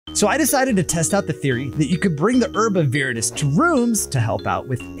So I decided to test out the theory that you could bring the herb of VERIDIS to rooms to help out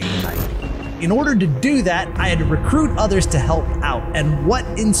with A90. In order to do that, I had to recruit others to help out, and what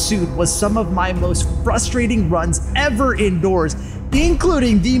ensued was some of my most frustrating runs ever indoors,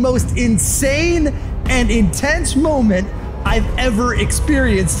 including the most insane and intense moment I've ever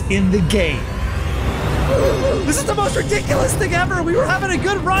experienced in the game. This is the most ridiculous thing ever. We were having a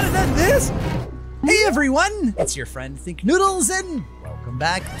good run and then this. Hey everyone, it's your friend Thinknoodles and welcome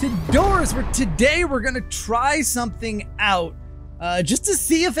back to Doors, where today we're gonna try something out just to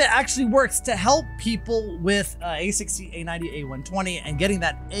see if it actually works to help people with A60, A90, A120 and getting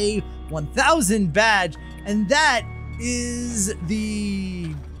that A1000 badge. And that is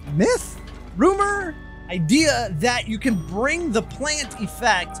the myth, rumor, idea that you can bring the plant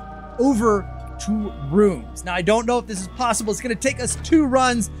effect over to rooms. Now, I don't know if this is possible. It's gonna take us 2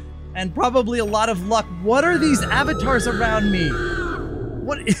 runs and probably a lot of luck. What are these avatars around me?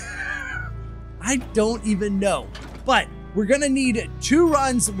 What? I don't even know. But we're gonna need 2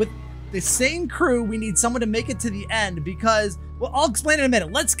 runs with the same crew. We need someone to make it to the end because, well, I'll explain in a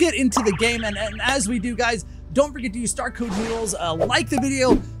minute. Let's get into the game. And as we do, guys, don't forget to use star code Noodles. Like the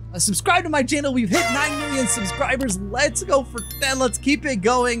video, subscribe to my channel. We've hit 9 million subscribers. Let's go for 10. Let's keep it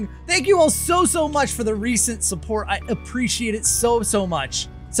going. Thank you all so much for the recent support. I appreciate it so much.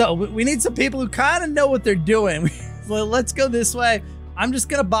 So we need some people who kind of know what they're doing. Let's go this way. I'm just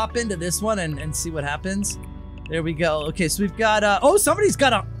gonna bop into this one and see what happens. There we go. Okay, so we've got, oh, somebody's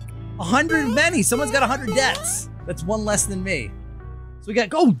got 100 many. Someone's got 100 deaths. That's 1 less than me. So we got,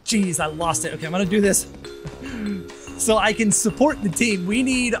 oh, geez, I lost it. Okay, I'm gonna do this so I can support the team. We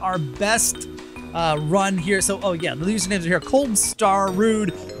need our best run here. So, oh yeah, the usernames are here. Cold Star,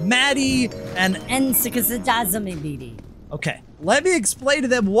 Rude, Maddie, and Ensikazazamibidi. Okay, let me explain to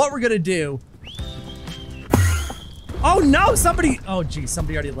them what we're gonna do. Oh no, somebody, oh geez,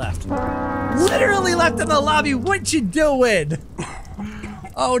 somebody already left. Literally left in the lobby, what you doing?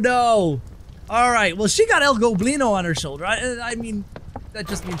 Oh no. All right, well, she got El Goblino on her shoulder. I mean, that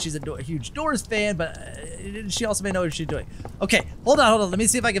just means she's a huge Doors fan, but she also may know what she's doing. Okay, hold on, let me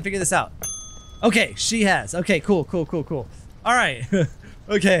see if I can figure this out. Okay, she has, okay, cool. All right,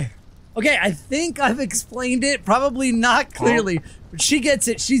 okay, I think I've explained it, probably not clearly, but she gets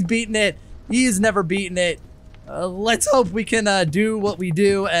it, she's beaten it, he has never beaten it. Let's hope we can do what we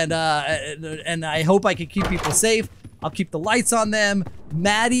do, and I hope I can keep people safe. I'll keep the lights on them.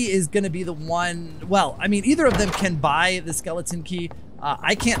 Maddie is gonna be the one, well, I mean, either of them can buy the skeleton key.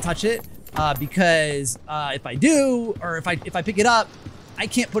 I can't touch it because if I do, or if I pick it up, I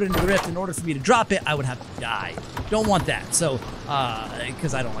can't put it into the rift. In order for me to drop it, I would have to die. Don't want that. So,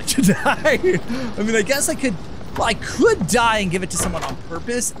 because I don't like to die. I mean, I guess I could, well, I could die and give it to someone on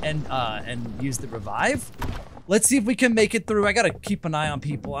purpose and use the revive. Let's see if we can make it through. I gotta keep an eye on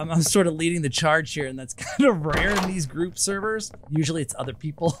people. I'm sort of leading the charge here, and that's kind of rare in these group servers. Usually it's other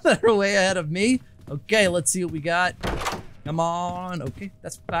people that are way ahead of me. Okay, let's see what we got. Come on. Okay,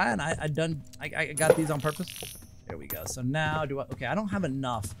 that's fine. I got these on purpose. There we go. So now okay, I don't have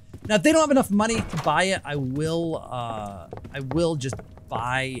enough. Now, if they don't have enough money to buy it, I will just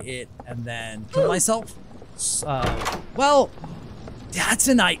buy it and then kill myself. Well, that's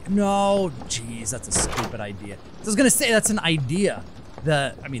no, geez, that's a stupid idea. So I was gonna say that's an idea.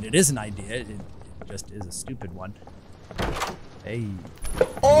 I mean, it is an idea. It just is a stupid one. Hey.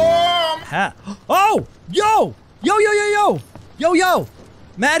 Ha. Oh, yo,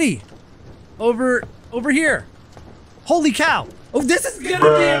 Maddie, over here. Holy cow. Oh, this is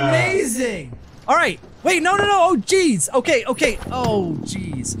gonna be amazing. All right. Wait, no. Oh, geez. Okay. Oh,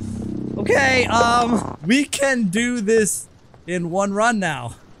 geez. Okay, we can do this in 1 run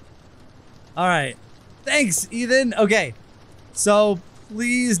now. All right. Thanks, Ethan. Okay. So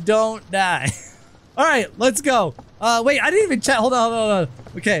please don't die. All right, let's go. Wait, I didn't even chat. Hold on.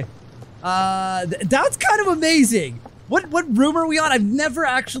 Okay. That's kind of amazing. What room are we on? I've never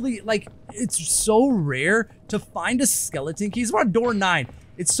actually, like, it's so rare to find a skeleton key. We're on door 9.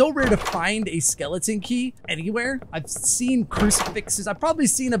 It's so rare to find a skeleton key anywhere. I've seen crucifixes. I've probably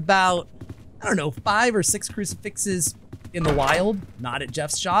seen about, I don't know, 5 or 6 crucifixes in the wild, not at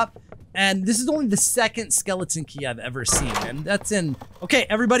Jeff's shop. And this is only the 2nd skeleton key I've ever seen. And that's in, okay,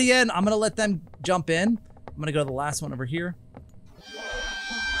 everybody in. I'm gonna let them jump in. I'm gonna go to the last one over here.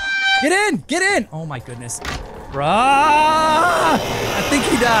 Get in! Oh my goodness. Bruh! I think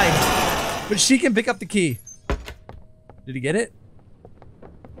he died. But she can pick up the key. Did he get it?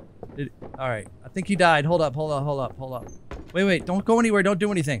 All right, I think he died. Hold up. Wait, don't go anywhere, don't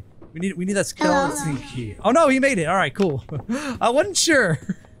do anything. We need that skeleton key. Oh no, he made it. All right, cool. I wasn't sure.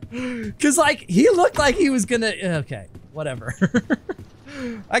 Cause like, he looked like he was gonna, okay, whatever.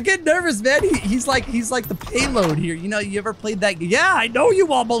 I get nervous, man. He's like the payload here. You know, you ever played that? Yeah, I know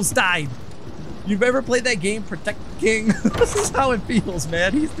you almost died. You've ever played that game, Protect the King? This is how it feels,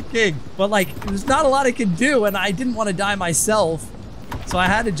 man. He's the king. But like, there's not a lot I can do, and I didn't want to die myself, so I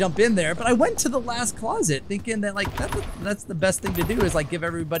had to jump in there. But I went to the last closet thinking that like that's the best thing to do is like give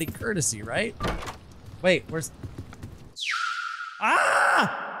everybody courtesy, right? Wait, where's?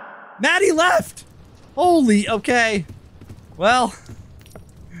 Ah! Maddie left. Holy, okay. Well.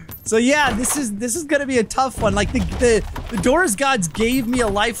 So yeah, this is gonna be a tough one. Like the Doors gods gave me a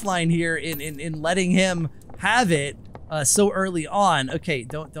lifeline here in letting him have it so early on. Okay,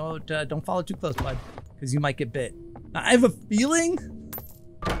 don't follow too close, bud, because you might get bit. I have a feeling.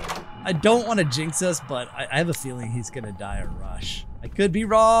 I don't want to jinx us, but I have a feeling he's gonna die a rush. I could be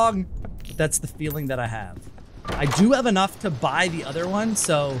wrong, but that's the feeling that I have. I do have enough to buy the other one,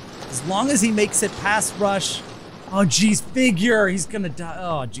 so as long as he makes it past rush. Oh geez, figure, he's gonna die.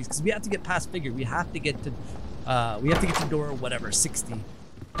 Oh geez, because we have to get past figure. We have to get to door whatever, 60.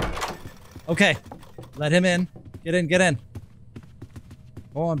 Okay, let him in. Get in, get in.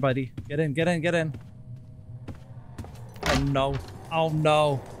 Go on, buddy. Get in, get in, get in. Oh no, oh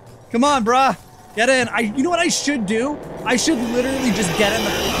no. Come on, bruh, get in. You know what I should do? I should literally just get in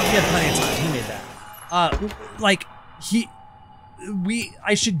the, he had plenty of time, he made that. Like,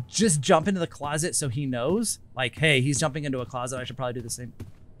 I should just jump into the closet so he knows. Like, hey, he's jumping into a closet. I should probably do the same.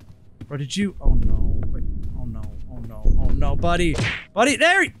 Bro, did you? Oh no. Wait. Oh no. Oh no. Oh no, buddy. Buddy,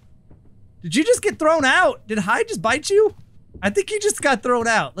 there. Did you just get thrown out? Did Hyde just bite you? I think he just got thrown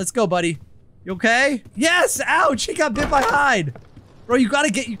out. Let's go, buddy. You okay? Yes. Ouch. He got bit by Hyde. Bro, you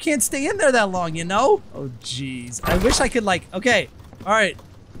can't stay in there that long, you know? Oh, jeez. I wish I could like, okay. All right.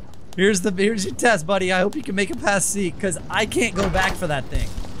 Here's your test, buddy. I hope you can make it past C, because I can't go back for that thing.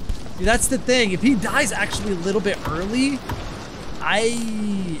 See, that's the thing. If he dies actually a little bit early, I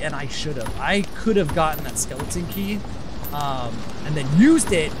could have gotten that skeleton key, and then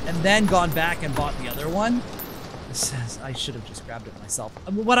used it, and then gone back and bought the other one. I should have just grabbed it myself.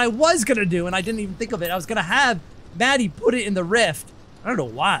 I mean, what I was gonna do, and I didn't even think of it, I was gonna have Maddie put it in the rift. I don't know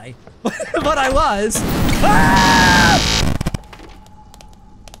why, but I was. Ah!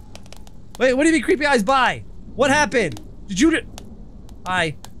 Wait, what do you mean creepy eyes by? What happened? Did you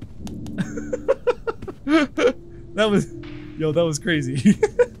Hi. That was crazy.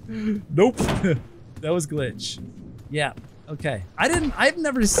 Nope. That was glitch. Yeah, okay. I've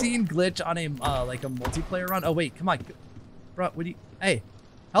never seen glitch on a like a multiplayer run. Oh wait, come on. Bro, what do you, hey,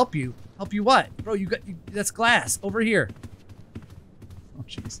 help you what? Bro, that's glass, over here. Oh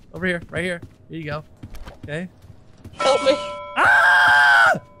jeez, over here, right here. Here you go, okay. Help me.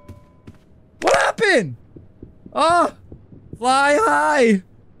 Ah! What happened? Oh, fly high.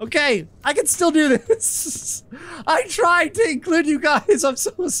 Okay, I can still do this. I tried to include you guys. I'm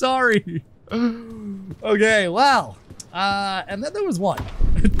so sorry. Okay, well, and then there was one.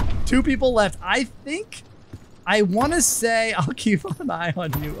 2 people left. I think, I want to say, I'll keep an eye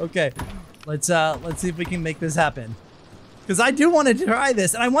on you. Okay, let's see if we can make this happen. Because I do want to try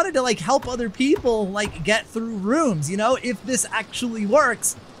this, and I wanted to like help other people like get through rooms. You know, if this actually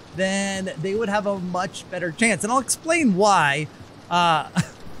works, then they would have a much better chance. And I'll explain why.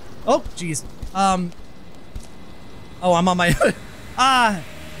 Oh, geez. Oh, I'm on my,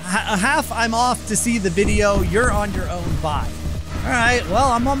 half I'm off to see the video. You're on your own. Bye. All right,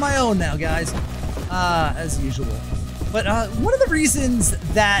 well, I'm on my own now, guys, as usual. But one of the reasons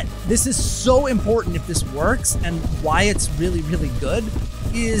that this is so important if this works and why it's really, really good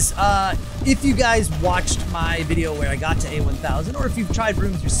is if you guys watched my video where I got to A1000, or if you've tried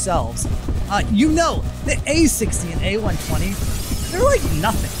rooms yourselves, you know the A60 and A120, they're like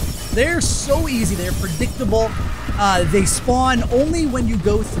nothing. They're so easy, they're predictable. They spawn only when you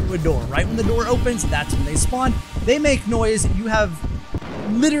go through a door. Right when the door opens, that's when they spawn. They make noise. You have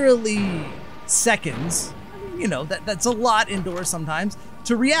literally seconds, you know, that's a lot indoors sometimes,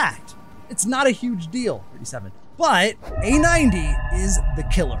 to react. It's not a huge deal, 37. But A90 is the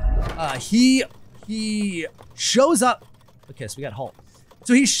killer. He shows up. Okay, so we got Halt.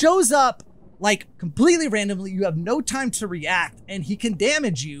 So he shows up like completely randomly. You have no time to react, and he can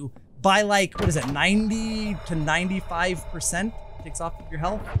damage you by like, what is it, 90 to 95%? Takes off your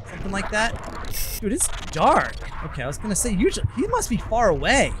health, something like that. Dude, it's dark. Okay, I was gonna say, usually he must be far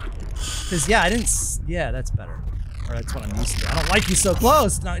away. Cause yeah, yeah, that's better. Or that's what I'm used to. I don't like you so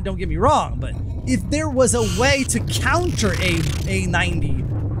close, no, don't get me wrong, but if there was a way to counter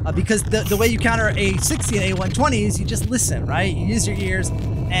A90, because the way you counter A60 and A120 is you just listen, right? You use your ears,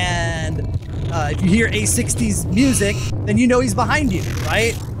 and if you hear A60's music, then you know he's behind you,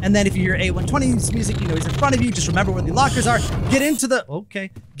 right? And then if you hear A120's music, you know he's in front of you. Just remember where the lockers are. Get into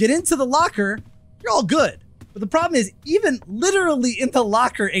the locker. You're all good. But the problem is, even literally in the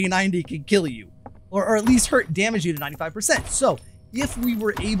locker, A90 can kill you. Or at least damage you to 95%. So if we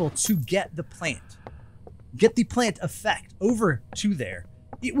were able to get the plant effect over to there,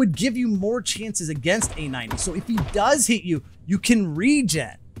 it would give you more chances against A90. So if he does hit you, you can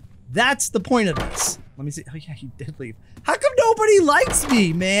regen. That's the point of this. Let me see. Oh yeah, he did leave. How come nobody likes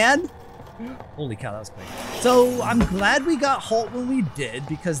me, man? Holy cow, that was quick. So I'm glad we got Halt when we did,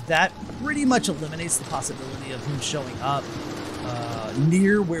 because that pretty much eliminates the possibility of him showing up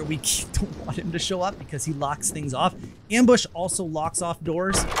near where we don't want him to show up, because he locks things off. Ambush also locks off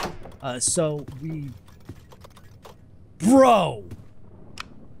doors. So we... Bro!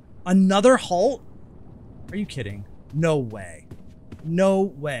 Another Halt? Are you kidding? No way. No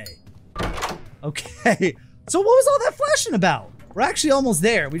way. Okay. So what was all that flashing about? We're actually almost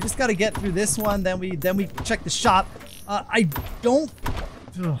there. We just got to get through this one. Then we check the shop. I don't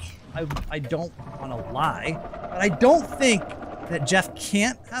want to lie, but I don't think that Jeff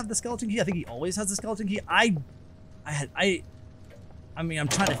can't have the skeleton key. I think he always has the skeleton key. I mean, I'm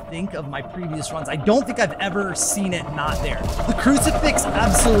trying to think of my previous runs. I don't think I've ever seen it not there. The crucifix,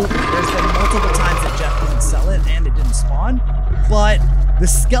 absolutely. There's been multiple times that Jeff didn't sell it and it didn't spawn, but the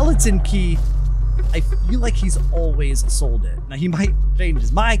skeleton key, I feel like he's always sold it. Now he might change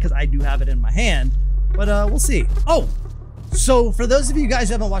his mind because I do have it in my hand, but we'll see. Oh, so for those of you guys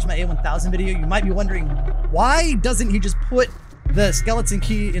who haven't watched my A1000 video, you might be wondering, why doesn't he just put the skeleton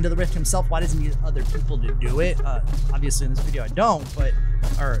key into the rift himself? Why doesn't he need other people to do it? Obviously in this video I don't, but,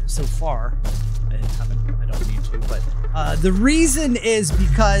 or so far, I don't need to, but the reason is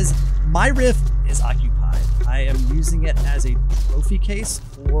because my rift is occupied. I am using it as a trophy case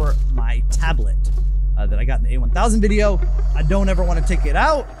for my tablet that I got in the A1000 video. I don't ever want to take it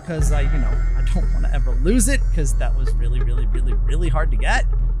out because I don't want to ever lose it, because that was really hard to get.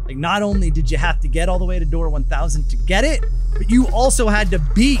 Like, not only did you have to get all the way to door 1000 to get it, but you also had to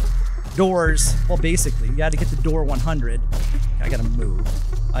beat doors. Well, basically, you had to get to door 100. I gotta move.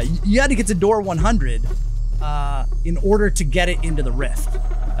 You had to get to door 100 in order to get it into the rift.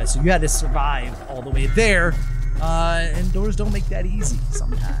 So you had to survive all the way there. And doors don't make that easy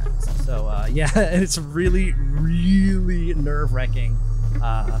sometimes. So yeah, it's really nerve-wracking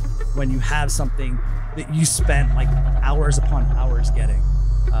when you have something that you spent like hours upon hours getting.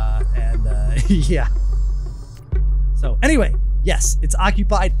 Yeah. So anyway, yes, it's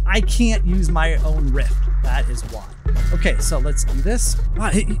occupied. I can't use my own rift. That is why. Okay, so let's do this. Wow,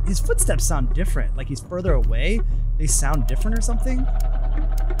 his footsteps sound different. Like he's further away. They sound different or something.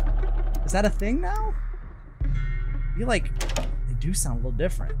 Is that a thing now? I feel like they do sound a little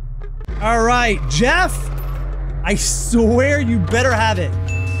different. All right, Jeff, I swear you better have it.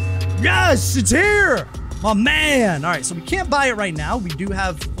 Yes, it's here, my man. All right, so we can't buy it right now. We do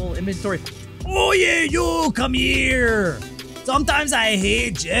have full inventory. Oh yeah, you come here. Sometimes I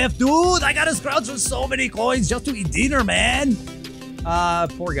hate Jeff, dude. I gotta scrounge for so many coins just to eat dinner, man.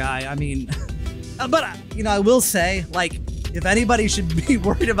 Poor guy. I mean, but I will say, like, if anybody should be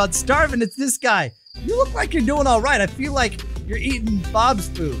worried about starving, it's this guy. You look like you're doing all right. I feel like you're eating Bob's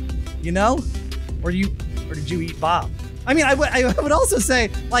food, you know? Or did you eat Bob? I mean, I would also say,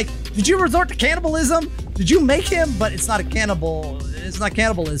 like, did you resort to cannibalism? Did you make him? But it's not a cannibal. It's not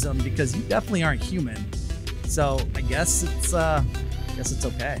cannibalism because you definitely aren't human. So I guess it's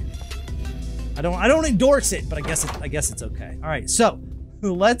okay. I don't endorse it, but I guess it's okay. All right, so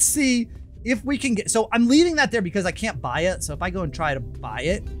let's see if we can get. So I'm leaving that there because I can't buy it. So if I go and try to buy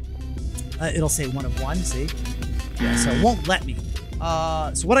it, it'll say 1 of 1. See? Yeah. So it won't let me.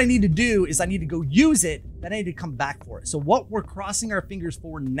 So what I need to do is I need to go use it. Then I need to come back for it. So what we're crossing our fingers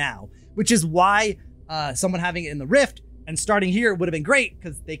for now, which is why someone having it in the rift and starting here would have been great,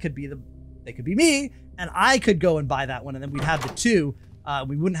 because they could be me, and I could go and buy that one, and then we'd have the 2.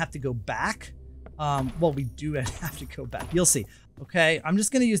 We wouldn't have to go back. Well, we do have to go back. You'll see. Okay, I'm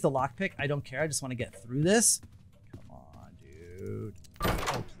just gonna use the lockpick. I don't care. I just want to get through this. Come on, dude.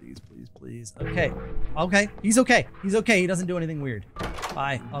 Oh, please. Okay. Okay. He's okay. He's okay. He doesn't do anything weird.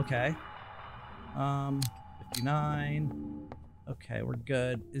 Bye. Okay. 59. Okay, we're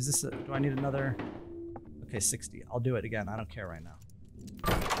good. Is this do I need another? Okay, 60. I'll do it again. I don't care right now.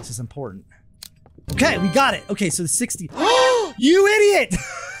 This is important. Okay, we got it. Okay, so the 60. You idiot!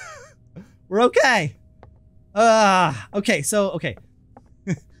 We're okay. Okay, so, okay.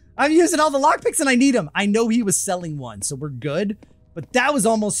 I'm using all the lockpicks and I need them. I know he was selling one, so we're good. But that was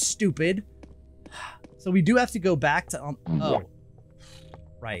almost stupid. So we do have to go back to, oh.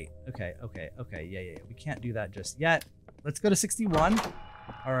 Right, okay. Yeah. We can't do that just yet. Let's go to 61.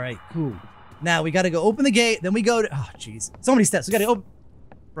 All right, cool. Now we got to go open the gate. Then we go to, oh, jeez. So many steps. We got to open,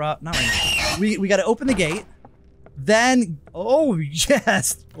 bro, not right now. We got to open the gate. Then, oh,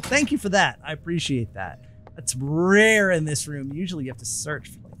 yes. Well, thank you for that. I appreciate that. That's rare in this room. Usually you have to search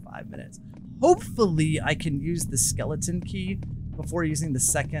for like 5 minutes. Hopefully I can use the skeleton key before using the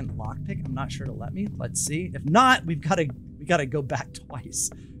second lockpick. I'm not sure to let me. Let's see. If not, we got to go back twice.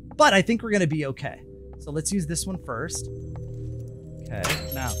 But I think we're going to be okay. So let's use this one first.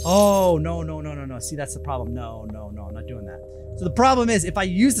 Okay, now, oh, no. See, that's the problem. No, I'm not doing that. So the problem is if I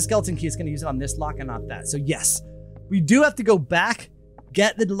use the skeleton key, it's going to use it on this lock and not that. So yes, we do have to go back,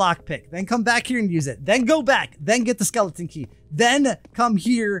 get the lockpick, then come back here and use it, then go back, then get the skeleton key, then come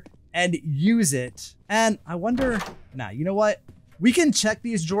here and use it. And I wonder, nah, you know what? We can check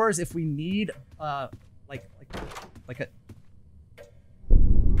these drawers if we need, like a,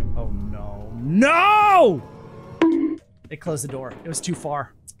 oh no! It closed the door. It was too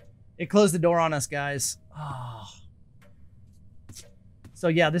far. It closed the door on us, guys. Oh. So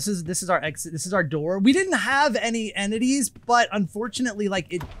yeah, this is our exit. This is our door. We didn't have any entities, but unfortunately,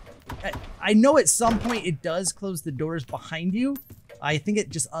 like I know at some point it does close the doors behind you. I think it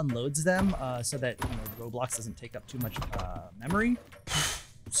just unloads them so that, you know, Roblox doesn't take up too much memory.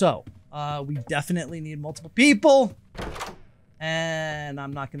 So we definitely need multiple people. And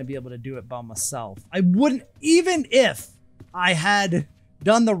I'm not going to be able to do it by myself. I wouldn't, even if I had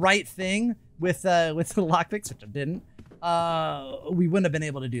done the right thing with the lockpicks, which I didn't, we wouldn't have been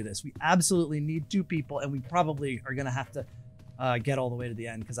able to do this. We absolutely need 2 people, and we probably are going to have to get all the way to the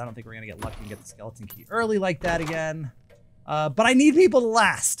end because I don't think we're going to get lucky and get the skeleton key early like that again. But I need people to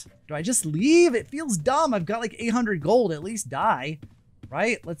last. Do I just leave? It feels dumb. I've got like 800 gold. At least die,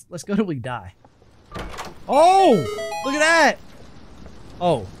 right? Let's go till we die. Oh, look at that.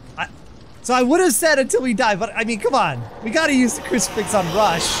 Oh, so I would have said until we die, but I mean, come on. We got to use the crucifix on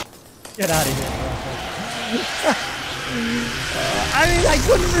Rush. Get out of here, bro. I mean, I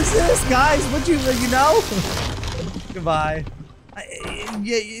couldn't resist, guys. Would you know? Goodbye.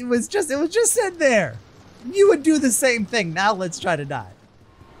 Yeah, it was just sitting there. You would do the same thing. Now let's try to die.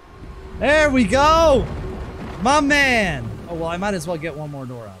 There we go. My man. Oh, well, I might as well get one more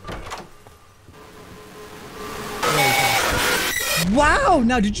door out of it. Wow,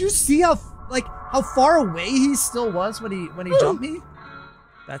 now did you see how far away he still was when he jumped me?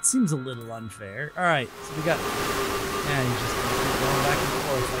 That seems a little unfair. All right, so we got, yeah, he's just going back and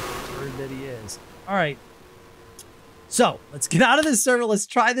forth like the turd that he is. All right, so let's get out of this server. Let's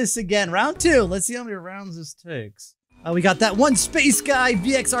try this again. Round 2. Let's see how many rounds this takes. We got that one space guy,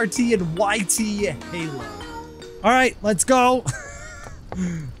 VXRT, and YT Halo. All right, let's go.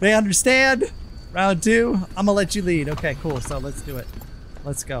 They understand. Round 2, I'm gonna let you lead. Okay, cool. So let's do it.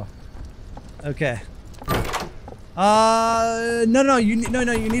 Let's go. Okay. No, you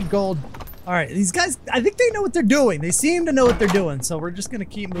need gold. All right, these guys, I think they know what they're doing. They seem to know what they're doing. So we're just gonna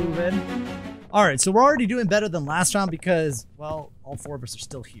keep moving. All right, so we're already doing better than last round because, well, all 4 of us are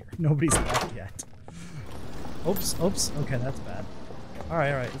still here. Nobody's left yet. Oops. Okay, that's bad. All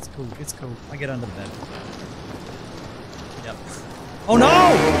right, it's cool. I get under the bed. Yep. Oh no!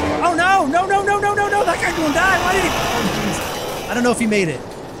 Oh no! No! That guy's gonna die! Why did he? Oh jeez! I don't know if he made it.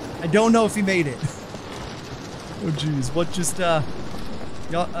 I don't know if he made it. Oh jeez! What just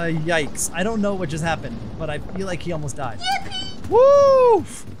yikes! I don't know what just happened, but I feel like he almost died. Woo!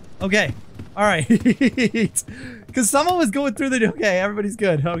 Okay. All right. Because someone was going through the. Okay, everybody's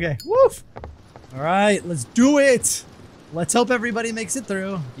good. Okay. Woof! All right, let's do it. Let's hope everybody makes it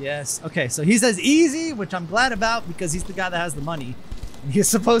through. Yes. Okay, so he says easy, which I'm glad about because he's the guy that has the money. He's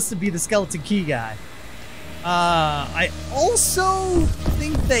supposed to be the skeleton key guy. I also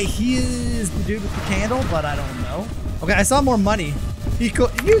think that he is the dude with the candle, but I don't know. Okay, I saw more money. You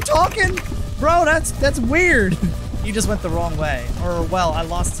talking? Bro, that's weird. He just went the wrong way. Or, well, I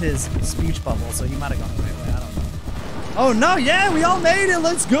lost his speech bubble, so he might have gone the right way. I don't know. Oh, no, yeah, we all made it.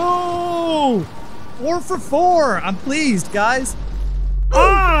 Let's go. 4 for 4. I'm pleased, guys.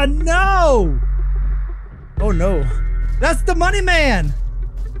 Ah, no. Oh, no. That's the money man.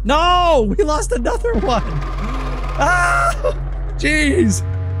 No, we lost another one. Ah, jeez.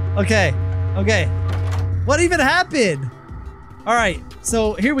 Okay. What even happened? All right,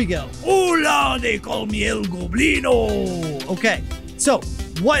 so here we go. Hola, they call me El Goblino. Okay, so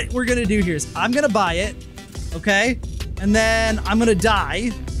what we're gonna do here is I'm gonna buy it, okay? And then I'm gonna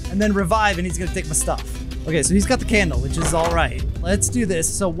die and then revive and he's gonna take my stuff. Okay, so he's got the candle, which is all right. Let's do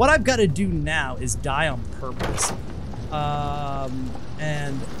this. So what I've got to do now is die on purpose.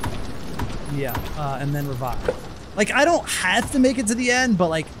 And then revive. Like, I don't have to make it to the end,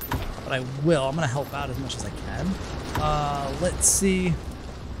 but I will. I'm gonna help out as much as I can. Let's see.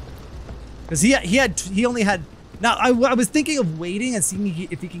 Because he only had. Now I was thinking of waiting and seeing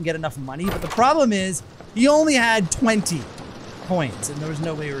if he can get enough money, but the problem is he only had 20 coins, and there was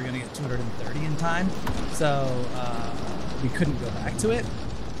no way we were gonna get 230 in time, so we couldn't go back to it.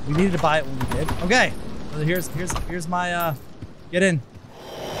 We needed to buy it when we did. Okay, so here's my get in.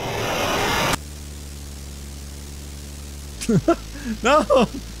 No. All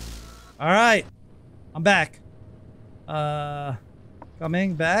right, I'm back.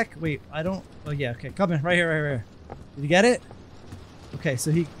 Coming back. Wait, I don't. Oh yeah, okay, coming right here, right here. Did you get it? Okay, so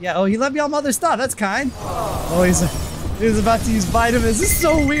he let me all my other stuff. That's kind. Oh, he's about to use vitamins. This is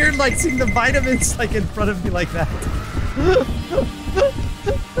so weird, like seeing the vitamins like in front of me like that.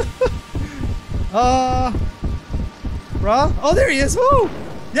 Bro. Oh, there he is. Woo!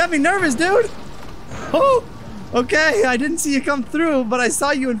 You got me nervous, dude. Oh, okay. I didn't see you come through, but I saw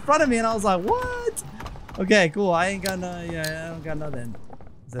you in front of me, and I was like, what? Okay, cool. I ain't got no. Yeah, I don't got nothing.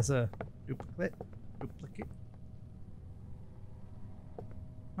 Is this a duplicate? Duplicate.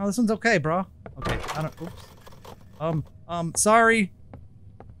 Oh, this one's okay, bro. Okay, I don't. Oops. Sorry.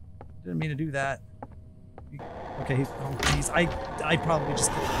 Didn't mean to do that. Okay. Oh, jeez. I probably just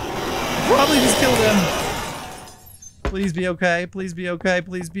killed him. Please be okay. Please be okay.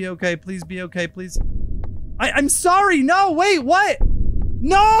 Please be okay. Please be okay. Please. I'm sorry. No, wait. What?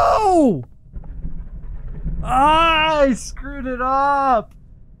 No. Ah, I screwed it up.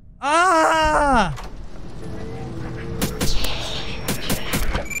 Ah.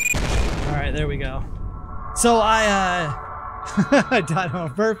 All right, there we go. So I died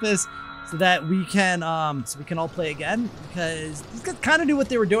on purpose so that we can all play again, because these guys kind of knew what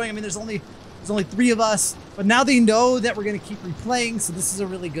they were doing. I mean, there's only 3 of us, but now they know that we're gonna keep replaying. So this is a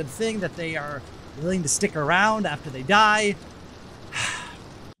really good thing that they are willing to stick around after they die.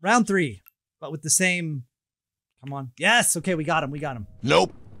 Round 3, but with the same. Come on. Yes. Okay, we got him. We got him.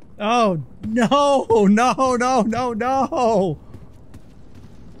 Nope. Oh no! No! No! No! No!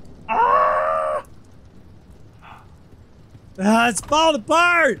 Ah! It's falling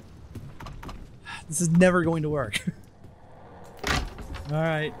apart! This is never going to work.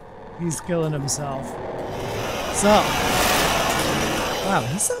 Alright. He's killing himself. So. Wow,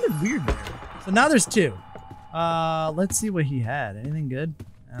 he sounded weird there. So now there's 2. Let's see what he had. Anything good?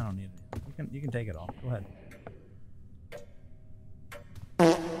 I don't need it. You can take it all. Go ahead.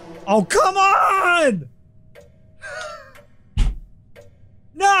 Oh, come on!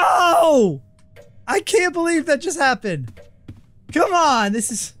 No! I can't believe that just happened. Come on, this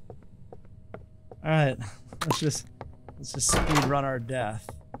is. All right, let's just speed run our death.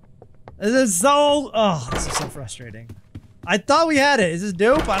 This is so. Oh, this is so frustrating. I thought we had it. Is this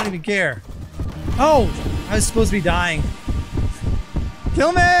dope? I don't even care. Oh, I was supposed to be dying.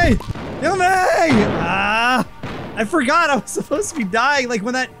 Kill me! Kill me! Ah! I forgot I was supposed to be dying. Like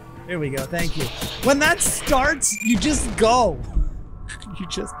when that. Here we go. Thank you. When that starts, you just go. You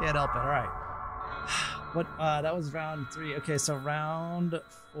just can't help it. All right. What? That was round 3. Okay, so round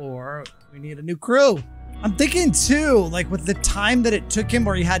 4, we need a new crew. I'm thinking too, like with the time that it took him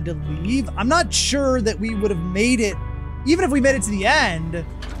where he had to leave, I'm not sure that we would have made it, even if we made it to the end,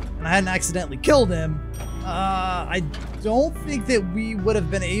 and I hadn't accidentally killed him. I don't think that we would have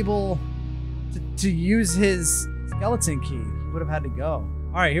been able to use his skeleton key. He would have had to go.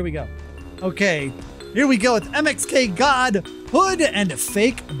 All right, here we go. Okay, here we go with MXK God, Hood, and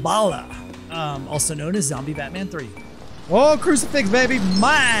Fake Bala. Also known as Zombie Batman 3. Oh, crucifix, baby,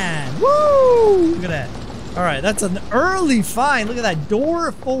 mine! Woo! Look at that. All right, that's an early find. Look at that,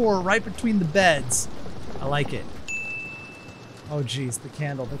 door 4 right between the beds. I like it. Oh, geez, the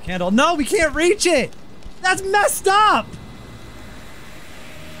candle, the candle. No, we can't reach it! That's messed up!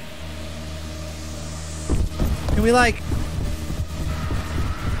 Can we like...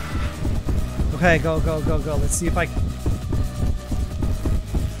 Okay, go, go, go, go. Let's see if I...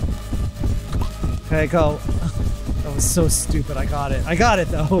 Okay, go. That was so stupid. I got it. I got it,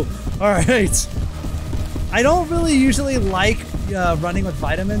 though. All right. I don't really usually like running with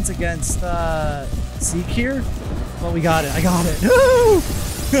vitamins against Seek here, but we got it. I got it.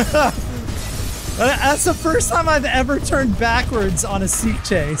 That's the first time I've ever turned backwards on a Seek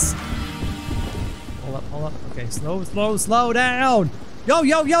chase. Hold up, hold up. Okay, slow, slow, slow down. Yo,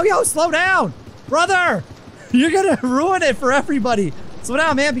 yo, yo, yo, slow down. Brother, you're gonna ruin it for everybody. Slow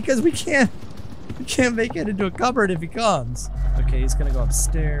down, man, because we can't make it into a cupboard if he comes. Okay, he's gonna go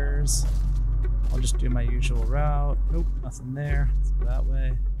upstairs. I'll just do my usual route. Nope, nothing there. Let's go that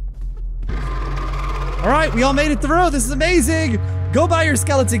way. All right, we all made it through. This is amazing. Go buy your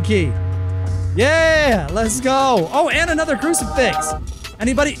skeleton key. Yeah, let's go. Oh, and another crucifix.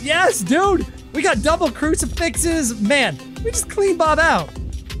 Anybody? Yes, dude. We got double crucifixes. Man, we just clean Bob out.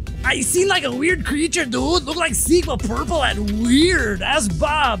 I seen like a weird creature, dude. Look like Sigma purple and weird. Ask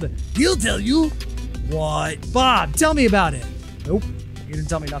Bob. He'll tell you. What? Bob, tell me about it. Nope. You didn't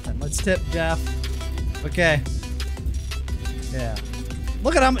tell me nothing. Let's tip Jeff. Okay. Yeah.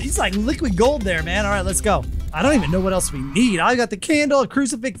 Look at him. He's like liquid gold there, man. All right, let's go. I don't even know what else we need. I got the candle, a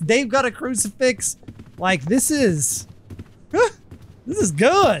crucifix. Dave got a crucifix. Like, this is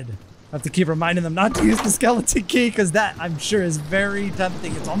good. I have to keep reminding them not to use the skeleton key because that, I'm sure, is very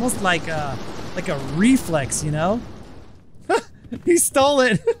tempting. It's almost like a reflex, you know? He stole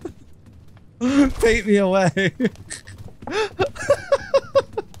it. Paint me away.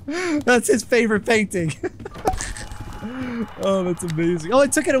 That's his favorite painting. Oh, that's amazing. Oh, I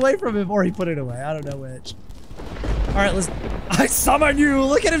took it away from him, or he put it away. I don't know which. All right, I summon you.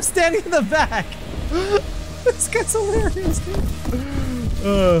 Look at him standing in the back. This guy's hilarious,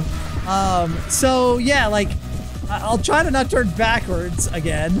 dude. So yeah, like, I'll try to not turn backwards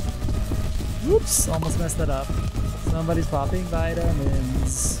again. Oops, almost messed that up. Somebody's popping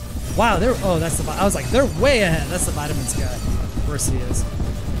vitamins. Wow, that's the, I was like, they're way ahead. That's the vitamins guy. Of course he is.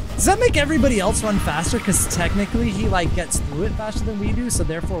 Does that make everybody else run faster? Because technically he like gets through it faster than we do, so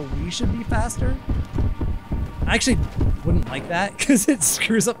therefore we should be faster? I actually wouldn't like that because it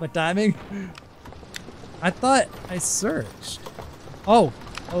screws up my timing. I thought I searched. Oh,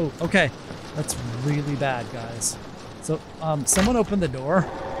 okay. That's really bad, guys. So, someone open the door.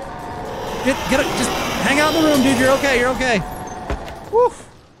 Get it, just hang out in the room, dude. You're okay, you're okay. Woo.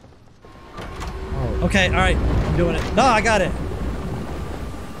 Oh, okay, all right, I'm doing it. No, I got it.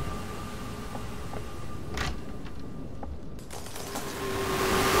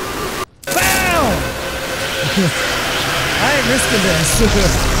 Bam! I ain't risking this.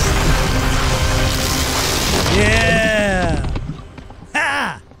 Yeah!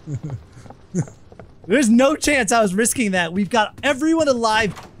 Ha! There's no chance I was risking that. We've got everyone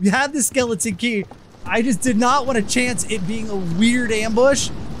alive. We have the skeleton key. I just did not want to chance it being a weird ambush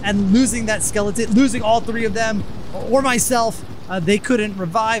and losing that skeleton, losing all three of them, or myself. They couldn't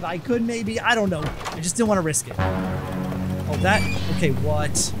revive. I could maybe. I don't know. I just didn't want to risk it. Oh, that. Okay,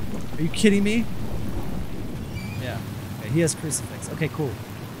 what? Are you kidding me? Yeah. Okay, he has crucifix. Okay, cool.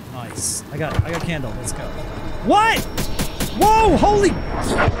 Nice. I got candle. Let's go. What? Whoa! Holy.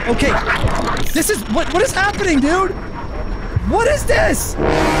 Okay. This is what is happening, dude? What is this?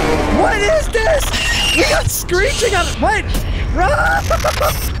 What is this? We got screeching on. What?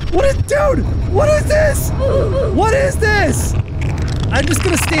 What is, dude? What is this? What is this? I'm just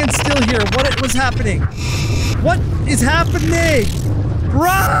gonna stand still here. What's happening? What is happening,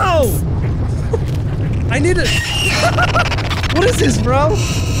 bro? I need to. What is this, bro?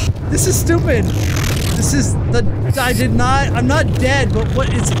 This is stupid. This is the. I'm not dead, but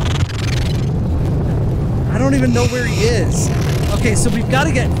what is. I don't even know where he is. Okay, so we've got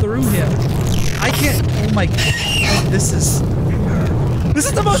to get through him. I can't. Oh my God. This is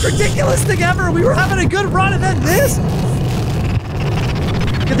the most ridiculous thing ever. We were having a good run and then this.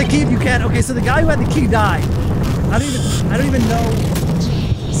 Get the key if you can. Okay, so the guy who had the key died. I don't even know.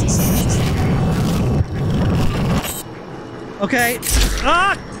 Okay.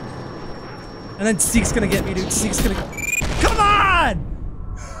 Ah! And then Seek's gonna get me, dude. Seek's gonna go. Come on!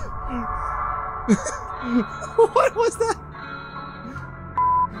 What was that?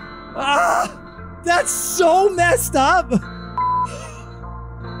 Ah! That's so messed up!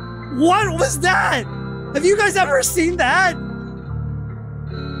 What was that? Have you guys ever seen that?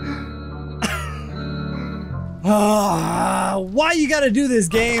 Why you gotta do this,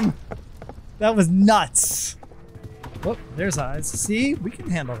 game? That was nuts. Whoop, there's eyes. See, we can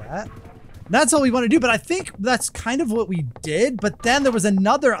handle that. That's all we want to do, but I think that's kind of what we did. But then there was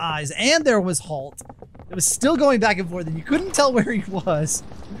another eyes, and there was Halt. It was still going back and forth, and you couldn't tell where he was.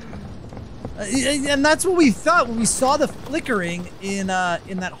 And that's what we thought when we saw the flickering in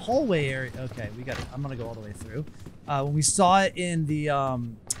that hallway area. Okay, we got it. I'm gonna go all the way through. When we saw it in the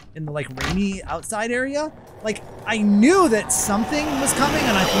like rainy outside area, like I knew that something was coming,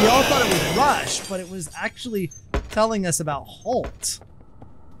 and we all thought it was Rush, but it was actually telling us about Halt.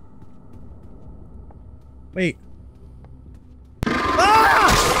 Wait. Ah!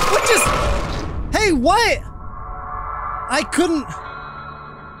 What just? Hey, what? I couldn't.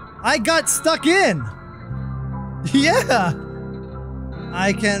 I got stuck in. Yeah.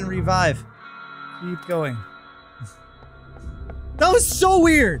 I can revive. Keep going. That was so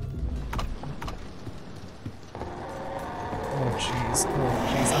weird. Oh, jeez. Oh,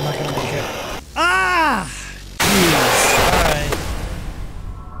 jeez. I'm not gonna make it. Ah! Jeez.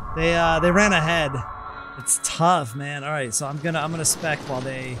 All right. They ran ahead. It's tough, man. All right, so I'm gonna spec while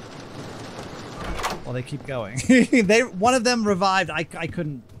they keep going. One of them revived. I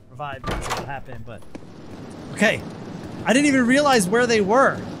couldn't survive because of what happened, but... Okay. I didn't even realize where they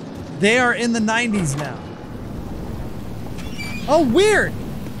were. They are in the 90s now. Oh, weird!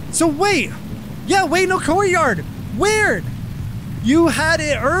 So wait! Yeah, wait, no courtyard! Weird! You had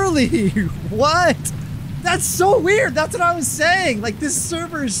it early! What? That's so weird! That's what I was saying! Like, this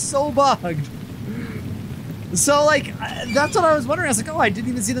server is so bugged. So, like, that's what I was wondering. I was like, oh, I didn't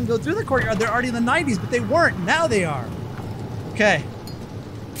even see them go through the courtyard. They're already in the 90s, but they weren't. Now they are. Okay.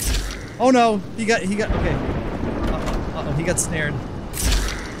 Oh, no. He got, okay. Uh-oh, he got snared.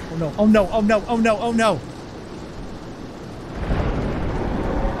 Oh, no. Oh, no. Oh, no. Oh, no. Oh, no.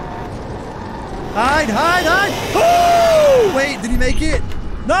 Hide, hide, hide! Oh! Wait, did he make it?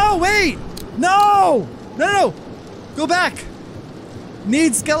 No, wait! No! No, no, no! Go back!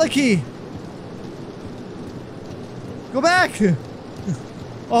 Need Skeleton. Go back!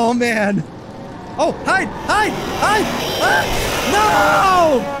 Oh, man. Oh, hide! Hide! Hide! Ah!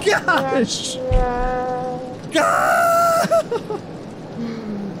 No! Gosh! God!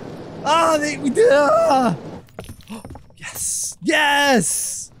 Ah, we did! Ah! Yes!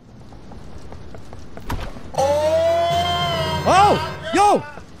 Yes! Oh! Yo!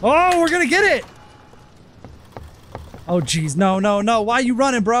 Oh, we're gonna get it! Oh, jeez. No, no, no. Why you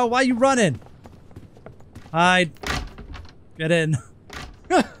running, bro? Why you running? Hide. Get in.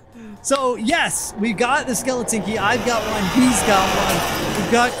 So, yes, we got the skeleton key. I've got one. He's got one.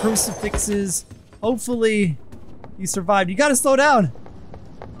 We've got crucifixes. Hopefully, he survived. You gotta slow down.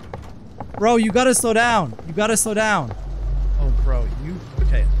 Bro, you gotta slow down. You gotta slow down. Oh, bro, you...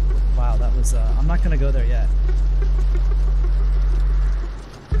 Okay. Wow, that was... I'm not gonna go there yet.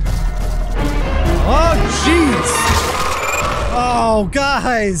 Oh, jeez! Oh,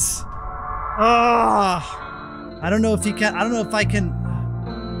 guys! Ah! I don't know if he can... I don't know if I can...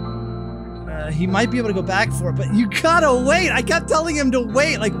 he might be able to go back for it, but you gotta wait! I kept telling him to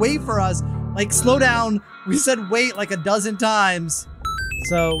wait! Like, wait for us! Like, slow down! We said wait like a dozen times.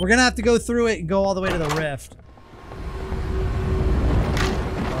 So, we're gonna have to go through it and go all the way to the rift.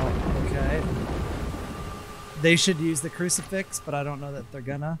 Oh, okay. They should use the crucifix, but I don't know that they're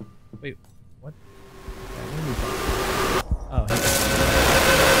gonna. Wait, what? Oh,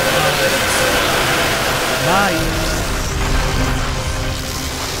 nice.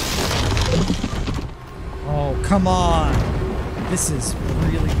 Oh, come on. This is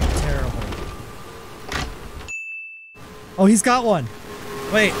really terrible. Oh, he's got one.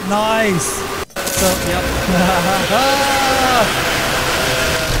 Wait, nice. So, yep.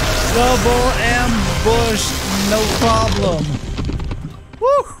 Double ambush, no problem.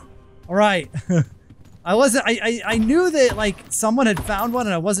 Woo! All right. I knew that, like, someone had found one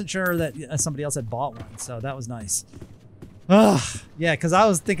and I wasn't sure that somebody else had bought one. So that was nice. Ugh. Yeah, because I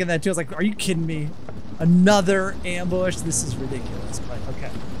was thinking that too. I was like, are you kidding me? Another ambush? This is ridiculous, but okay.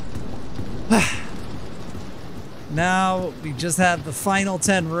 Now we just have the final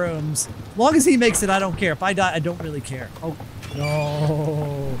 10 rooms. As long as he makes it, I don't care. If I die, I don't really care. Oh,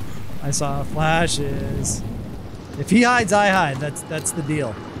 no. I saw flashes. If he hides, I hide. That's the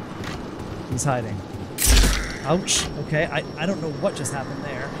deal. He's hiding. Ouch. Okay, I don't know what just happened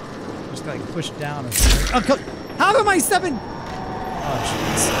there. Just got like pushed down or something. Oh, how am I stepping? Oh,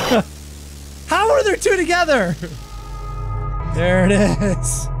 jeez. How are there two together? There it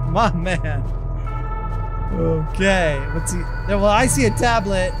is. My man. Okay, let's see. Well, I see a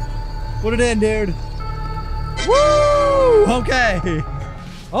tablet. Put it in, dude. Woo! Okay.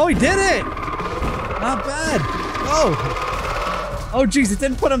 Oh, he did it. Not bad. Oh. Oh, jeez, it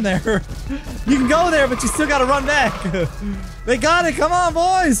didn't put him there. You can go there, but you still gotta run back. They got it. Come on,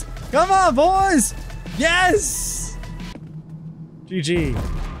 boys. Come on, boys. Yes. GG.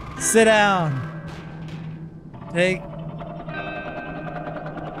 Sit down. Take.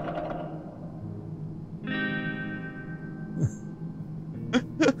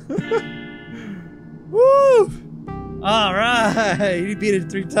 Woo! All right, you beat it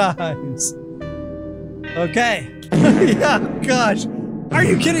 3 times. Okay. Yeah, gosh. Are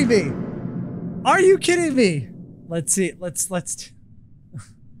you kidding me? Are you kidding me? Let's see. Let's.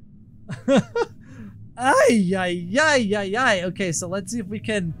 Ay, ay, ay, ay, ay. Okay, so let's see if we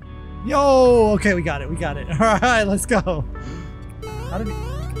can. Yo. Okay, we got it. We got it. All right, let's go. How did he?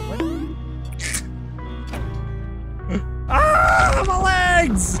 What? Ah, my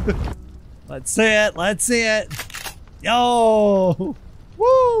legs! Let's see it. Let's see it. Yo.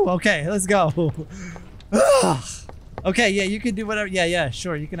 Woo. Okay, let's go. Okay, yeah, you can do whatever. Yeah,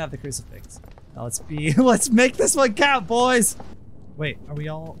 sure. You can have the crucifix. Now let's make this one count, boys. Wait, are we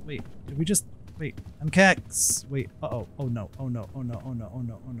all? Wait, did we just? Wait, MKX. Wait. Uh-oh. Oh no. Oh no. Oh no. Oh no. Oh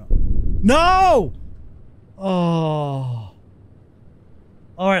no. Oh no. No! Oh.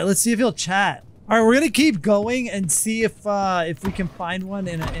 All right, let's see if he'll chat. All right, we're gonna keep going and see if we can find one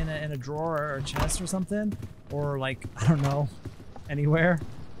in a drawer or a chest or something, or like, I don't know, anywhere.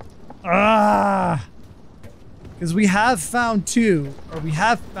 Ah, because we have found two, or we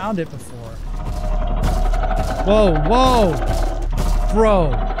have found it before. Whoa, whoa,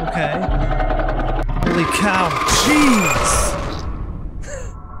 bro. Okay. Holy cow! Jeez.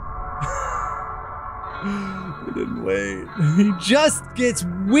 He didn't wait. He just gets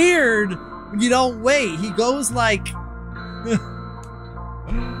weird when you don't wait. He goes like...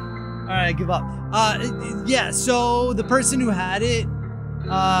 Alright, give up. Yeah, so the person who had it...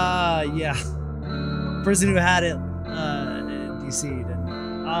 yeah. The person who had it, DC'd.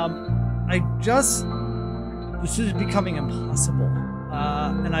 And, I just... This is becoming impossible.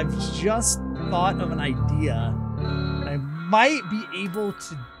 And I've just thought of an idea. I might be able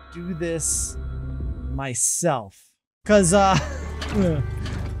to do this myself, because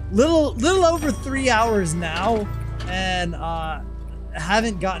little over 3 hours now, and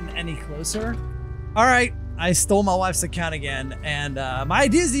haven't gotten any closer. All right, I stole my wife's account again, and my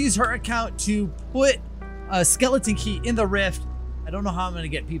idea is to use her account to put a skeleton key in the rift. I don't know how I'm gonna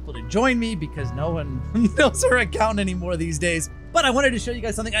get people to join me because no one knows her account anymore these days, but I wanted to show you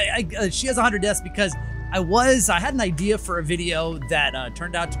guys something. She has 100 deaths because I had an idea for a video that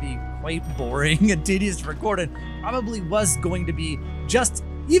turned out to be quite boring and tedious to record, and probably was going to be just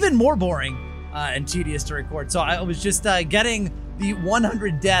even more boring and tedious to record. So I was just getting the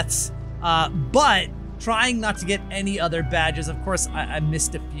 100 deaths, but trying not to get any other badges. Of course, I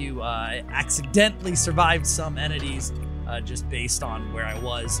missed a few. I accidentally survived some entities just based on where I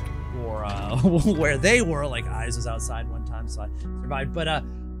was or where they were. Like Eyes was outside one time, so I survived. But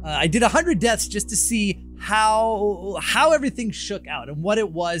I did 100 deaths just to see how everything shook out. And what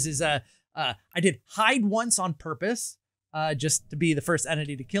it was is I did hide once on purpose, just to be the first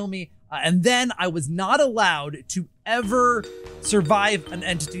entity to kill me. And then I was not allowed to ever survive an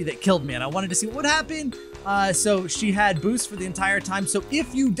entity that killed me. And I wanted to see what would happen. So she had boosts for the entire time. So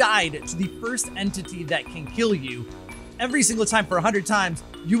if you died to the first entity that can kill you, every single time for 100 times,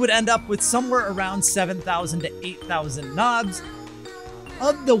 you would end up with somewhere around 7,000 to 8,000 knobs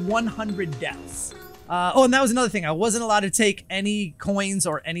of the 100 deaths. Oh, and that was another thing. I wasn't allowed to take any coins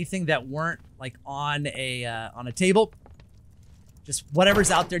or anything that weren't like on a table. Just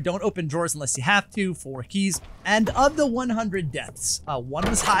whatever's out there. Don't open drawers unless you have to for keys. And of the 100 deaths, one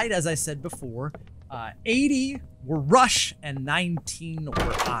was hide, as I said before. 80 were rush and 19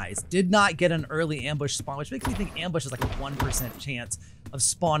 were eyes. Did not get an early ambush spawn, which makes me think ambush is like a 1% chance of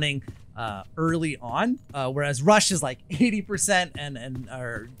spawning early on, whereas rush is like 80% and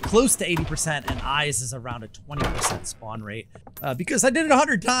or close to 80%, and eyes is around a 20% spawn rate. Because I did it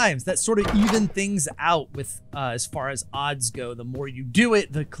 100 times, that sort of even things out with as far as odds go. The more you do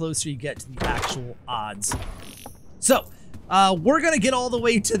it, the closer you get to the actual odds. So we're gonna get all the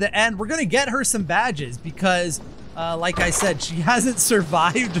way to the end. We're gonna get her some badges because, like I said, she hasn't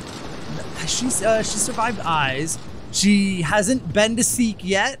survived. She survived eyes. She hasn't been to Seek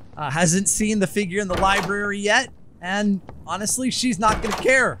yet. Hasn't seen the figure in the library yet. And honestly, she's not gonna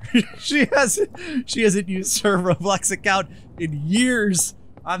care. She hasn't used her Roblox account in years.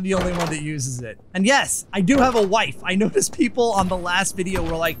 I'm the only one that uses it. And yes, I do have a wife. I noticed people on the last video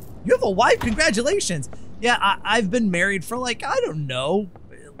were like, "You have a wife? Congratulations." Yeah, I've been married for like, I don't know,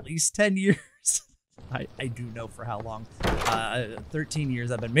 at least 10 years. I do know for how long. 13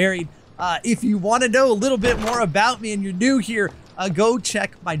 years I've been married. If you want to know a little bit more about me and you're new here, go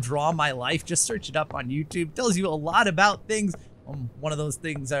check my Draw My Life. Just search it up on YouTube. It tells you a lot about things. One of those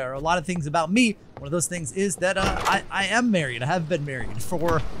things, or a lot of things about me. One of those things is that I am married. I have been married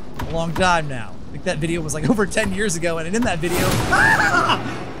for a long time now. I think that video was like over 10 years ago, and in that video,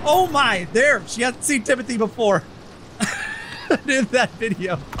 oh my, there, she hasn't seen Timothy before. In that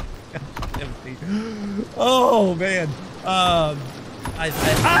video. Timothy. Oh man.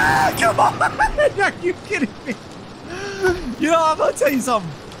 Come on! Are you kidding me? You know, I'm gonna tell you something.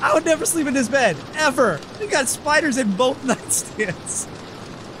 I would never sleep in this bed, ever. We got spiders in both nightstands.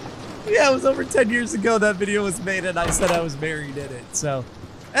 Yeah, it was over 10 years ago that video was made, and I said I was married in it. So,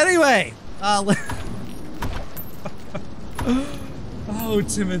 anyway, oh,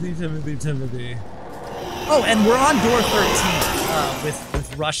 Timothy. Oh, and we're on door 13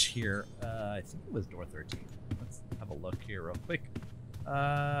 with Rush here. I think it was door 13. Let's have a look here real quick.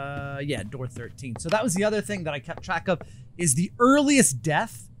 Yeah, door 13. So that was the other thing that I kept track of, is the earliest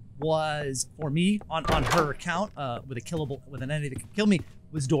death was for me on her account with an entity that could kill me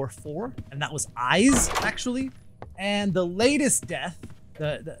was door 4, and that was eyes actually. And the latest death,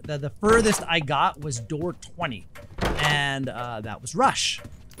 the furthest I got was door 20, and that was Rush.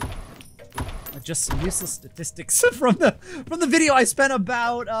 Just some useless statistics from the video I spent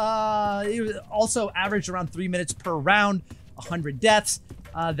about, it was also averaged around 3 minutes per round, 100 deaths.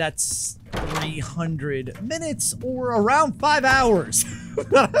 That's 300 minutes or around 5 hours.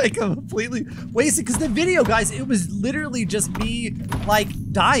 I completely wasted because the video, guys, it was literally just me like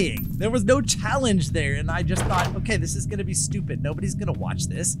dying. There was no challenge there, and I just thought, okay, this is gonna be stupid. Nobody's gonna watch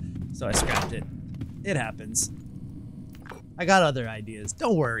this, so I scrapped it. It happens. I got other ideas.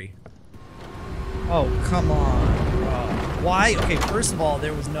 Don't worry. Oh, come on. Why? Okay, first of all,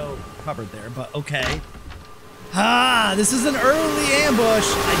 there was no cupboard there, but okay. Ah, this is an early ambush.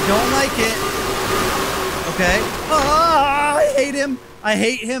 I don't like it. Okay. Ah, I hate him. I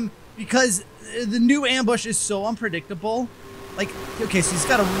hate him because the new ambush is so unpredictable. Like, okay, so he's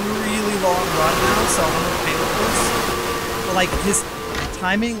got a really long run now, so I'm okay with this. But like, his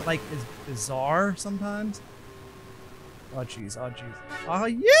timing, like, is bizarre sometimes. Oh, jeez. Oh, jeez. Oh,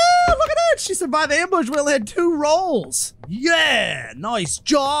 yeah! Look at that! She survived ambush. We only had 2 rolls. Yeah! Nice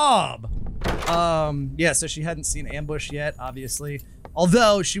job! Yeah, so she hadn't seen ambush yet, obviously.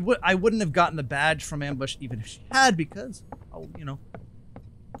 Although, I wouldn't have gotten the badge from ambush even if she had, because, oh, you know,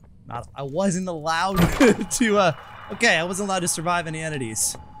 I wasn't allowed to, okay, I wasn't allowed to survive any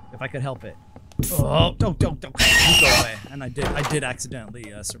entities, if I could help it. Oh, don't. You go away. And I did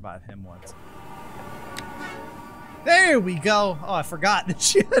accidentally, survive him once. There we go. Oh, I forgot that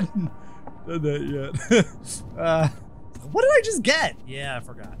she hadn't done that yet. What did I just get? Yeah, I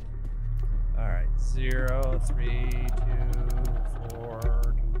forgot. All right, 0, 3, 2,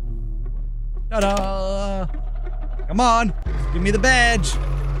 4, 2. Ta-da! Come on, give me the badge.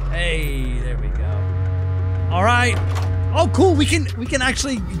 Hey, there we go. All right. Oh, cool. We can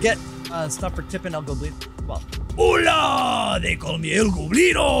actually get stuff for tipping El Goblino. Well, hola! They call me El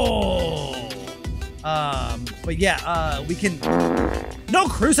Goblino. But yeah, we can. No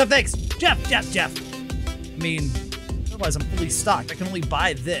crucifix, Jeff. I mean, otherwise I'm fully stocked. I can only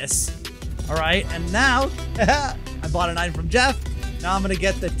buy this. All right, and now I bought an item from Jeff. Now I'm gonna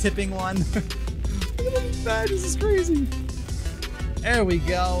get the tipping one. Look at this badge. This is crazy. There we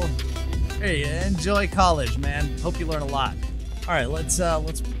go. Hey, enjoy college, man. Hope you learn a lot. All right, let's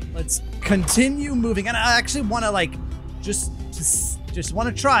continue moving. And I actually want to like just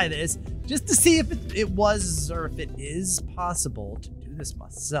want to try this just to see if it was or if it is possible to do this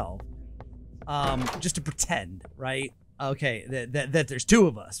myself. Just to pretend, right? Okay, that there's 2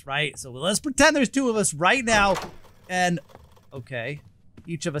 of us, right? So let's pretend there's 2 of us right now. And okay,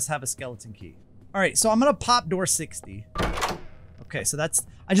 each of us have a skeleton key. All right, so I'm gonna pop door 60. Okay, so that's,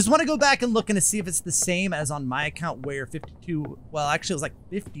 I just want to go back and look and see if it's the same as on my account where 52, well, actually it was like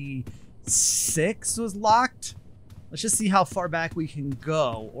 56 was locked. Let's just see how far back we can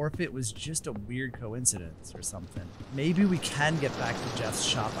go, or if it was just a weird coincidence or something. Maybe we can get back to Jeff's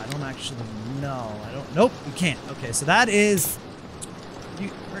shop. I don't actually know. Nope, we can't. Okay, so that is,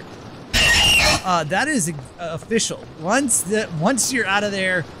 that is official. Once you're out of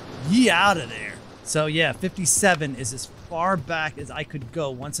there, ye out of there. So yeah, 57 is as far back as I could go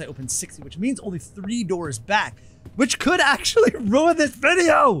once I open 60, which means only 3 doors back, which could actually ruin this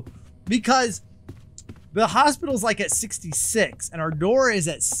video because the hospital's like at 66 and our door is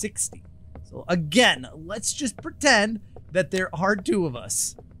at 60. So again, let's just pretend that there are 2 of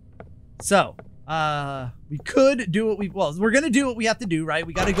us. So, we could do what we're gonna do what we have to do, right?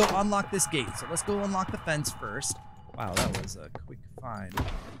 We gotta go unlock this gate. So let's go unlock the fence first. Wow, that was a quick find.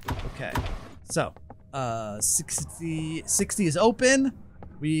 Okay, so, 60 is open.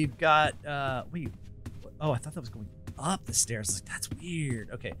 We've got, wait, oh, I thought that was going up the stairs. I was like, that's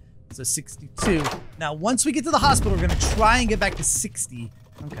weird. Okay. So 62. Now, once we get to the hospital, we're gonna try and get back to 60.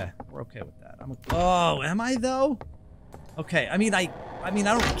 Okay, we're okay with that. Oh, am I though? Okay, I mean, I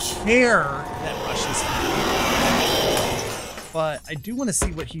don't care that Rush is here, but I do want to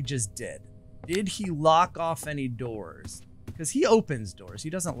see what he just did. Did he lock off any doors? Because he opens doors. He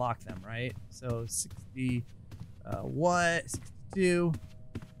doesn't lock them, right? So 60. What? 62.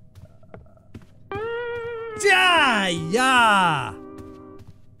 Yeah.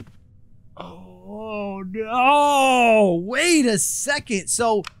 Oh no! Wait a second.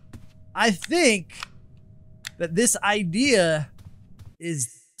 So I think that this idea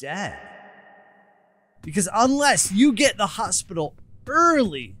is dead. Because unless you get the hospital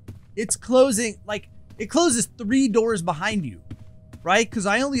early, it's closing, like, it closes 3 doors behind you, right? Because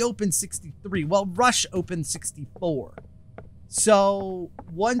I only opened 63. Well, Rush opened 64. So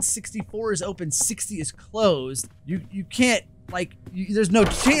once 64 is open, 60 is closed. You can't, like, there's no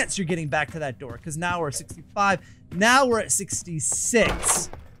chance you're getting back to that door because now we're at 65. Now we're at 66.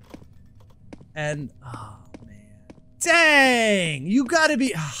 And, oh, man. Dang, you gotta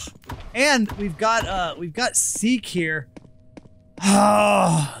be. And we've got Seek here.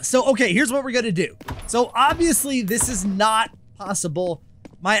 So okay, here's what we're gonna do. So obviously this is not possible.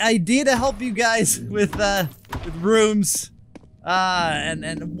 My idea to help you guys with rooms,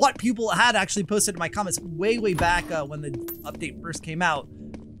 and what people had actually posted in my comments way back when the update first came out.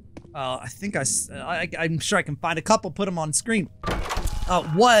 I think I'm sure I can find a couple, put them on screen.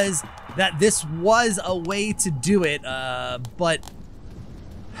 Was that this was a way to do it, but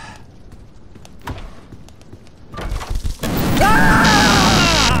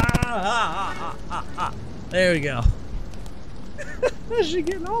there we go. She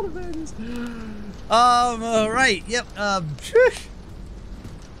getting all the badges. Right, yep.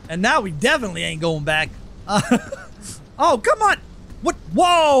 And now we definitely ain't going back. Oh, come on. What?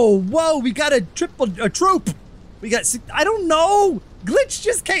 Whoa, we got a troop. We got, I don't know. Glitch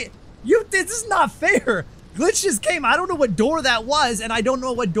just came. This is not fair. Glitch just came. I don't know what door that was, and I don't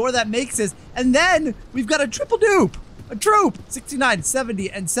know what door that makes us. And then we've got a triple dupe. A troop. 69, 70,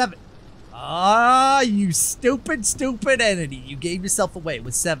 and 7. Ah, you stupid entity. You gave yourself away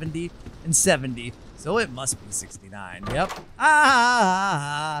with 70 and 70. So it must be 69. Yep.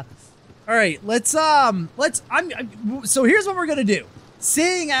 All right, so here's what we're gonna do.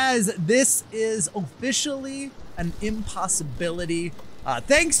 Seeing as this is officially an impossibility,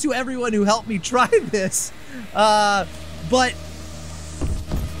 thanks to everyone who helped me try this, but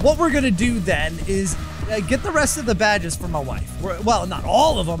what we're gonna do then is get the rest of the badges for my wife. Well, not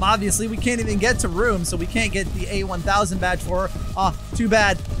all of them, obviously. We can't even get to room, so we can't get the A1000 badge for her. Too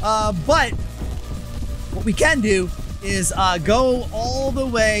bad. But what we can do is go all the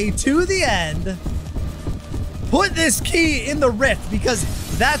way to the end, put this key in the rift, because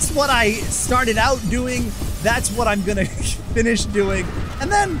that's what I started out doing. That's what I'm gonna finish doing,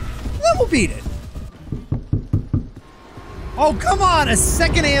 and then we'll beat it. Oh, come on, a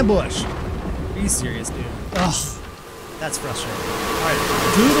second ambush. Are you serious, dude? Ugh, that's frustrating. All right,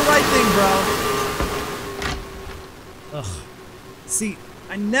 do the right thing, bro. Ugh. See,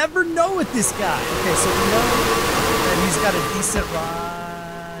 I never know with this guy. Okay, so we know that he's got a decent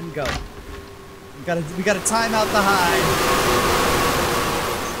run. Go. We gotta time out the hide.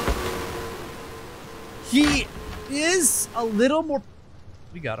 He is a little more.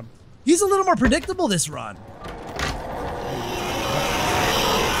 We got him. He's a little more predictable this run.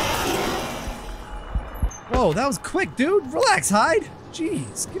 Whoa, that was quick, dude. Relax, hide.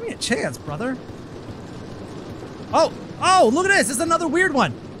 Jeez, give me a chance, brother. Oh, look at this. This is another weird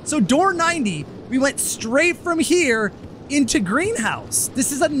one. So door 90, we went straight from here into greenhouse.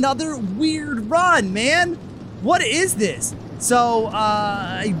 This is another weird run, man. What is this? So,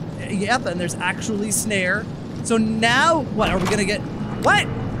 yep, and there's actually snare. So now, what, are we gonna get, what?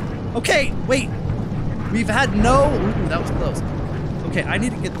 Okay, wait. We've had no, ooh, that was close. Okay, I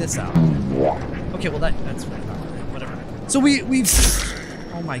need to get this out. Okay, well that's fine, whatever. So we've,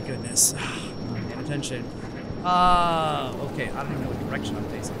 oh my goodness. Pay attention. Okay, I don't even know what direction I'm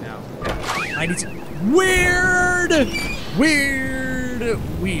facing now. Okay. I need to, weird.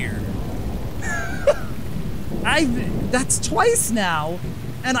 That's twice now,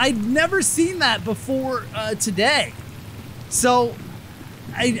 and I've never seen that before today. So,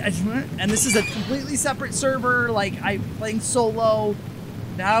 and this is a completely separate server, like I'm playing solo.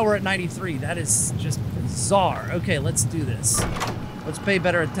 Now we're at 93. That is just bizarre. Okay, let's do this. Let's pay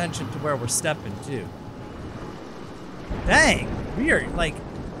better attention to where we're stepping to. Dang, we are like,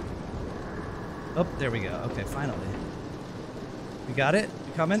 oh, there we go. Okay, finally. We got it?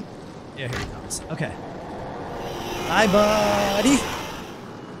 You coming? Yeah, here he comes. Okay. Hi, buddy.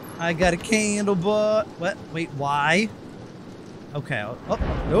 I got a candle, but what? Wait, why? Okay. Oh,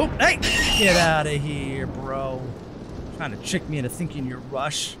 nope. Hey, get out of here, bro. Trying to trick me into thinking you're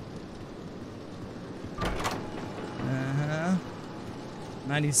Rush.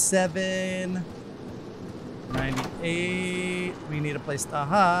 97. 98. We need a place to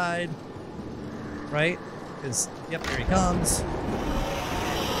hide. Right? Because, yep, here he comes.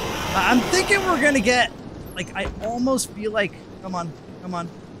 I'm thinking we're gonna get, like, I almost feel like, come on.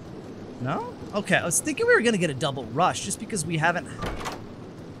 No? Okay, I was thinking we were gonna get a double rush just because we haven't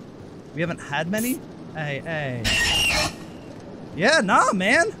had many. Hey. Yeah, nah,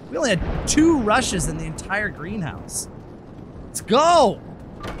 man. We only had 2 rushes in the entire greenhouse. Let's go.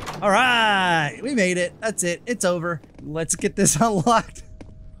 All right, we made it. That's it. It's over. Let's get this unlocked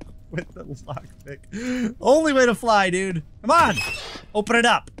with the lockpick. Only way to fly, dude. Come on, open it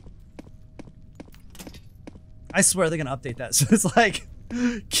up. I swear they're gonna update that. So it's like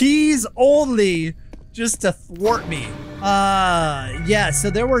keys only, just to thwart me. Yeah, so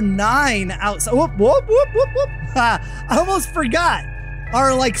there were 9 outside. Whoop, whoop, whoop, whoop, whoop. I almost forgot.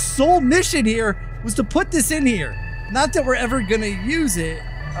 Our like sole mission here was to put this in here. Not that we're ever gonna use it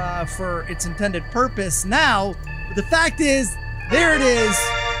for its intended purpose now, but the fact is, there it is.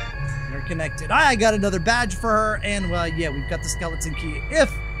 They're connected. I got another badge for her, and well, yeah, we've got the skeleton key. If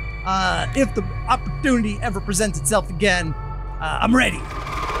the opportunity ever presents itself again, I'm ready.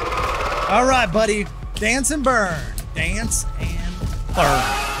 All right, buddy. Dance and burn. Dance and burn.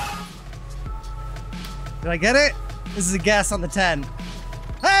 Did I get it? This is a guess on the 10.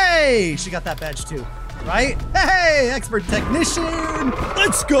 Hey, she got that badge too, right? Hey, expert technician.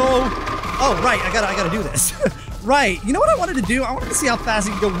 Let's go. Oh, right. I gotta do this. Right. You know what I wanted to do? I wanted to see how fast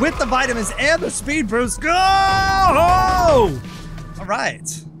you can go with the vitamins and the speed boost. Go! All right.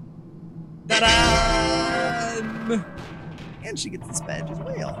 Ta-da! And she gets this badge as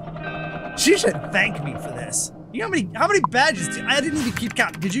well. She should thank me for this. You know how many badges? I didn't even keep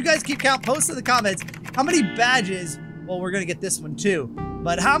count. Did you guys keep count? Post in the comments how many badges. Well, we're gonna get this one too.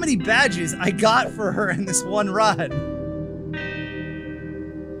 But how many badges I got for her in this one run?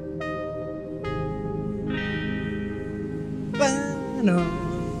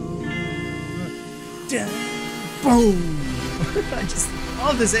 Boom! I just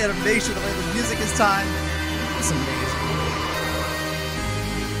love this animation, the way the music is timed. It's amazing.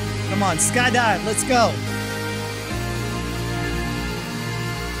 Come on, skydive, let's go.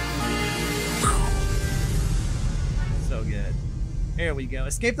 So good. Here we go.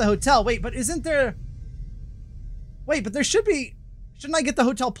 Escape the hotel. Wait, but isn't there... Wait, but there should be... Shouldn't I get the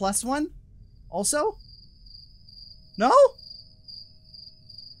Hotel Plus one? Also? No?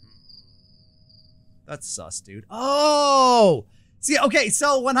 That's sus, dude. Oh! See, okay,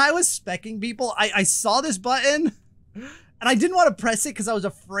 so when I was specking people, I saw this button, and I didn't want to press it because I was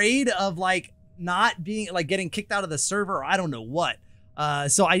afraid of, like, not being, like, getting kicked out of the server, or I don't know what.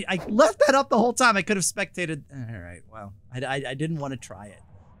 So I left that up the whole time. I could have spectated. All right, well, I didn't want to try it.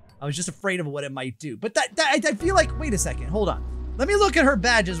 I was just afraid of what it might do. But I feel like, wait a second, hold on. Let me look at her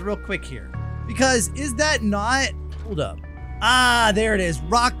badges real quick here. Because is that not, hold up. Ah, there it is,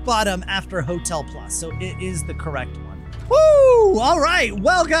 rock bottom after Hotel Plus. So it is the correct one. Woo, all right.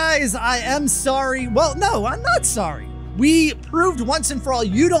 Well, guys, I am sorry. Well, no, I'm not sorry. We proved once and for all,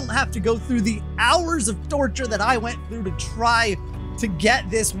 you don't have to go through the hours of torture that I went through to try to get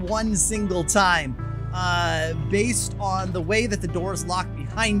this one single time, based on the way that the doors lock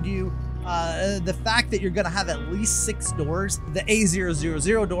behind you, the fact that you're gonna have at least 6 doors, the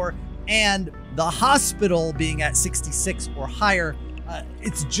A000 door, and the hospital being at 66 or higher.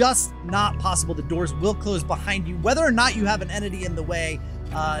 It's just not possible. The doors will close behind you, whether or not you have an entity in the way.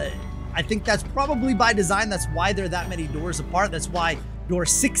 I think that's probably by design. That's why there are that many doors apart. That's why door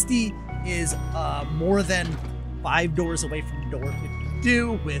 60 is more than 5 doors away from door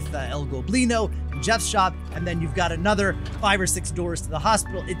 52 with El Goblino and Jeff's shop. And then you've got another 5 or 6 doors to the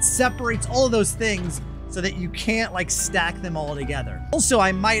hospital. It separates all of those things so that you can't like stack them all together. Also,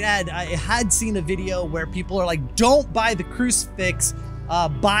 I might add, I had seen a video where people are like, don't buy the crucifix,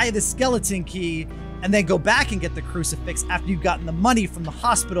 buy the skeleton key, and then go back and get the crucifix after you've gotten the money from the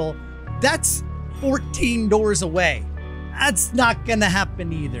hospital. That's 14 doors away. That's not gonna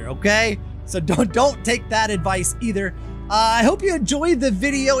happen either, okay? So don't take that advice either. I hope you enjoyed the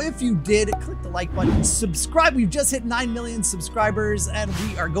video. If you did, click the like button, subscribe. We've just hit 9 million subscribers and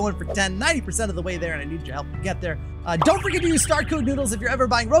we are going for 90% of the way there, and I need your help to get there. Don't forget to use star code Noodles if you're ever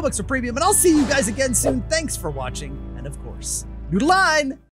buying Robux or Premium, and I'll see you guys again soon. Thanks for watching, and of course, Noodle line!